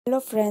Hello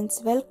friends,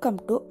 welcome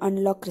to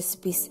Unlock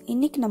Recipes.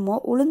 இன்னைக்கு நம்ம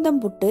உளுந்தம்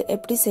புட்டு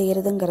எப்படி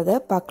செய்யறதுங்கறத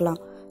பார்க்கலாம்.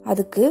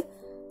 அதுக்கு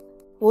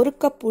 1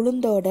 கப்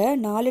உளுந்தோட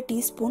 4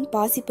 டீஸ்பூன்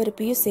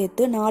பாசிப்பருப்பையும்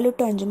சேர்த்து 4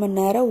 to 5 மணி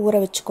நேரம் ஊற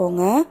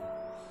வச்சுக்கோங்க.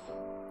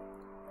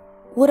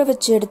 ஊற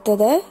வச்சு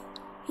எடுத்தத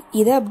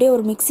இத அப்படியே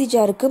ஒரு மிக்ஸி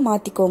ஜாருக்கு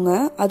மாத்திக்கோங்க.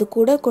 அது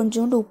கூட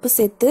கொஞ்சோண்டு உப்பு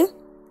சேர்த்து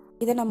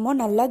இத நம்ம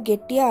நல்லா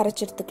கெட்டியா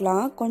அரைச்சு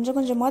எடுத்துக்கலாம். கொஞ்சம்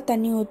கொஞ்சமா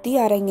தண்ணி ஊத்தி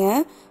அரைங்க.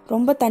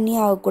 ரொம்ப தண்ணி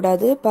ஆக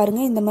கூடாது.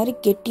 பாருங்க இந்த மாதிரி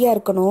கெட்டியா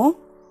இருக்கணும்.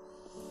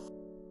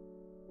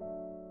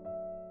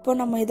 இப்போ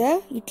நம்ம இத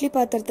இட்லி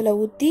பாத்திரத்துல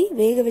ஊத்தி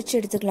வேக வச்சு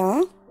எடுத்துக்கலாம்.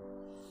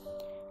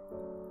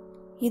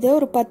 இத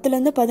ஒரு 10 ல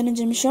இருந்து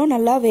 15 நிமிஷம்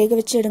நல்லா வேக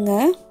வச்சு எடுங்க.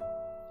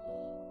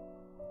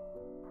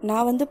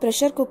 நான்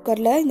பிரஷர்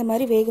குக்கர்ல இந்த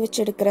மாதிரி வேக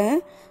வச்சு எடுக்கிறேன்.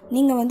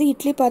 நீங்க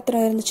இட்லி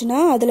பாத்திரம்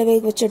இருந்துச்சுன்னா அதுல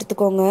வேக வச்சு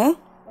எடுத்துக்கோங்க.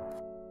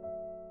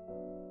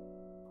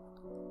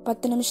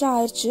 10 நிமிஷம்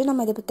ஆயிடுச்சு.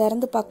 நம்ம இத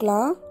திறந்து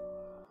பார்க்கலாம்.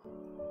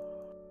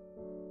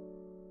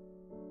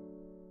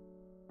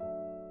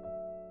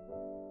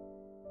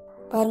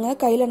 பாருங்க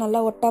கையில நல்லா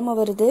ஒட்டாம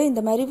வருது.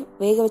 இந்த மாதிரி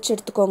வேக வச்சு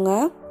எடுத்துக்கோங்க.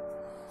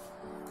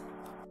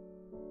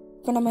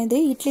 இப்போ நம்ம இது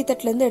இட்லி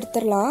தட்டுல இருந்து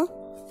எடுத்துடலாம்.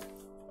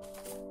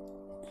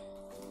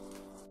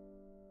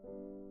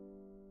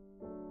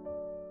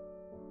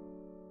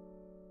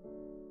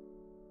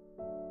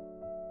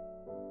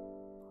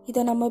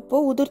 இத நம்ம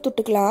இப்போ உதிர்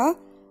தொட்டுக்கலாம்.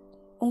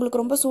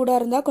 உங்களுக்கு ரொம்ப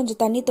சூடா இருந்தா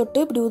கொஞ்சம் தண்ணி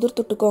தொட்டு இப்படி உதிர்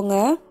தொட்டுக்கோங்க.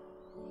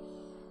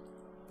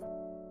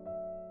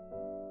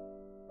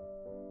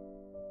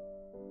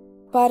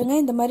 பாருங்க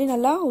இந்த மாதிரி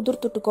நல்லா உதிர்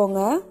தொட்டுக்கோங்க.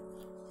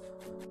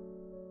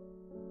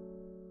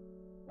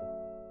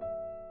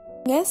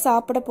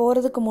 சாப்பிட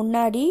போறதுக்கு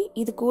முன்னாடி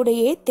இது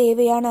கூடயே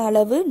தேவையான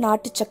அளவு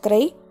நாட்டு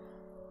சர்க்கரை,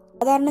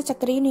 சாதாரண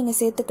சர்க்கரையும் நீங்க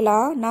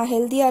சேர்த்துக்கலாம். நான்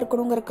ஹெல்தியா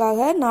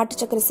இருக்கணுங்கிறதுக்காக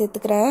நாட்டு சர்க்கரை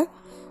சேர்த்துக்கிறேன்.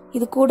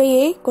 இது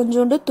கூடயே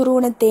கொஞ்சோண்டு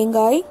துருவன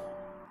தேங்காய்,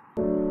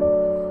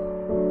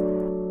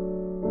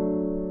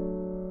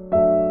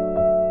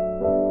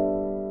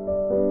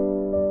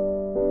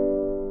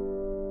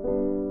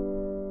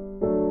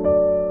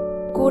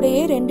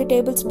 கூடயே 2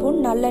 டேபிள் ஸ்பூன்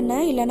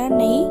நல்லெண்ணெய் இல்லனா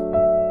நெய்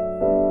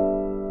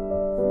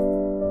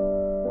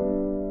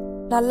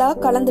நல்லா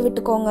கலந்து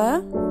விட்டுக்கோங்க.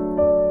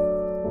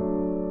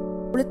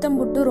 உளுத்தம்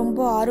புட்டு ரொம்ப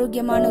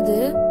ஆரோக்கியமானது.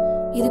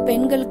 இது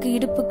பெண்களுக்கு,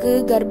 இடுப்புக்கு,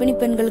 கர்ப்பிணி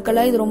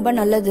பெண்களுக்கெல்லாம் இது ரொம்ப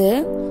நல்லது.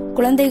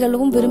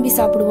 குழந்தைகளும் விரும்பி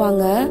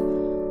சாப்பிடுவாங்க.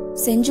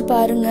 செஞ்சு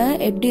பாருங்க,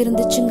 எப்படி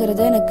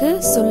இருந்துச்சுங்கிறத எனக்கு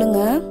சொல்லுங்க.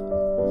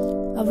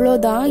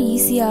 அவ்வளோதான்,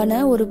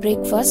 ஈஸியான ஒரு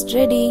breakfast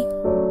ready.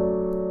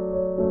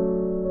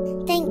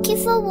 Thank you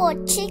for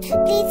watching.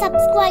 Please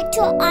subscribe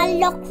to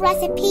Unlock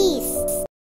Recipes.